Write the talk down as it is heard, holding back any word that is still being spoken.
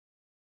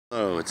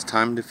Oh, it's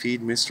time to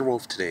feed Mr.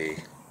 Wolf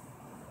today.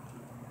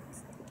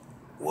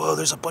 Whoa,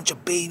 there's a bunch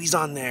of babies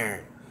on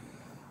there.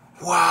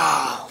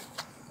 Wow.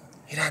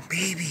 Look at that,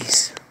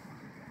 babies.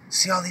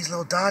 See all these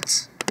little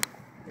dots?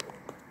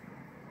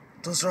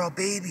 Those are all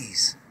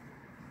babies.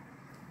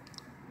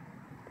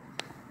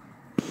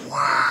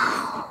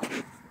 Wow.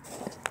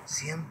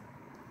 See them?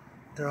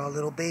 They're all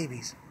little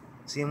babies.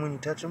 See them when you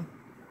touch them?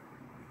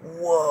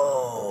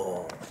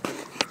 Whoa.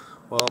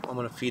 Well, I'm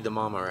going to feed the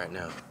mama right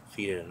now.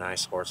 Feed it a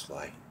nice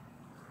horsefly.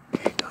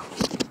 There you go.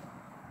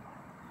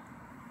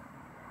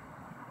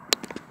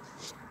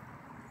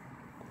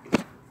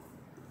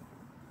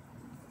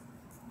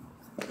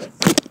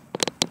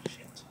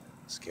 Shit.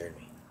 Scared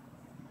me.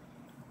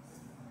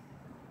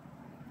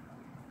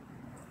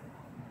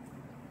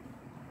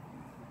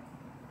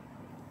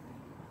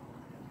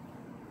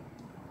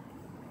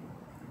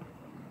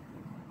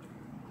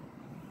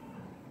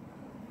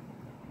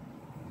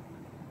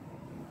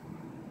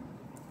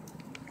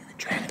 And the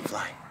dragonfly.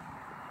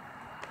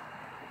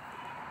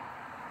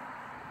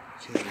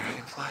 See the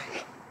dragonfly?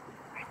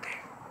 Right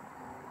there.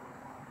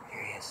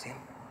 Here he is, see him?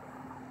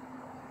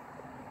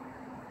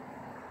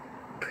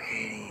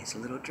 Pretty, it's a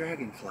little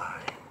dragonfly.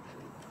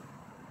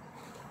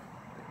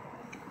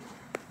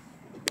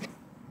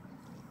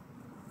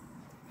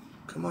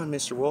 Come on,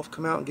 Mr. Wolf,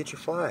 come out and get your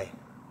fly.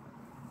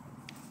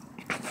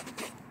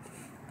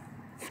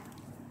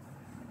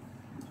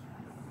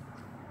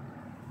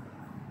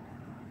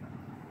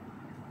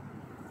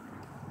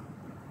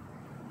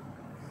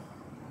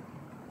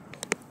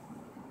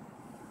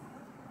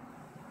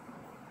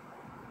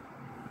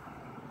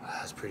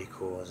 That's pretty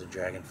cool as a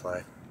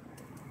dragonfly.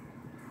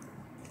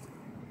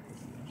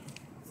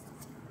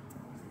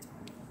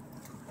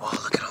 Oh,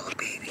 look at all the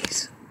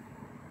babies.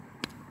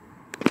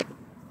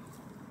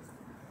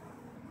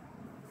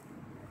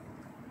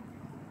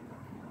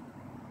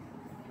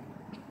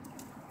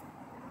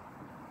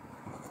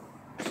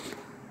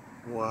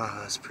 Wow,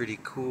 that's pretty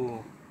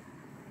cool.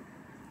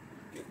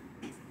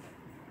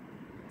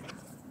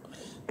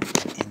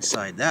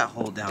 Inside that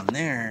hole down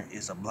there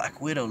is a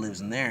black widow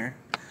lives in there.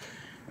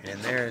 And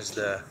there's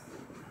the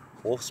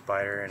wolf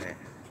spider, and it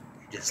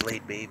just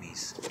laid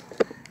babies.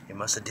 It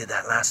must have did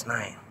that last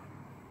night.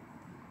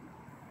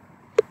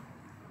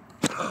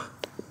 Look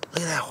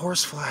at that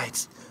horsefly.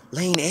 It's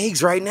laying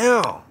eggs right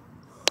now.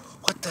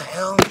 What the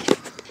hell?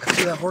 I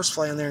feel that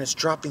horsefly in there and it's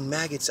dropping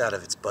maggots out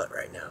of its butt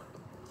right now.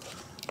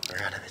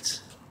 Or out of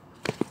its...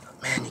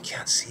 Man, you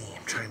can't see.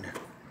 I'm trying to...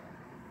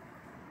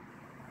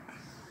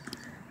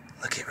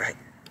 Look at right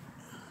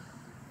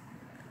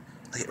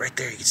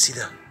there. You can see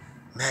the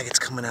maggots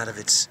coming out of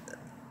its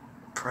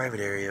private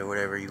area,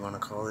 whatever you want to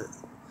call it.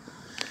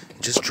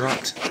 It just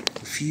dropped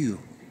a few.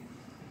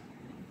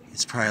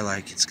 It's probably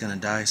like it's gonna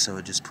die, so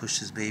it just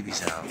pushes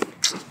babies out.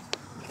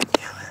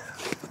 Damn it.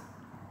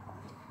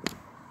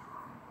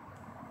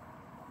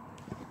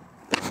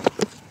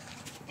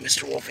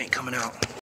 Mr. Wolf ain't coming out.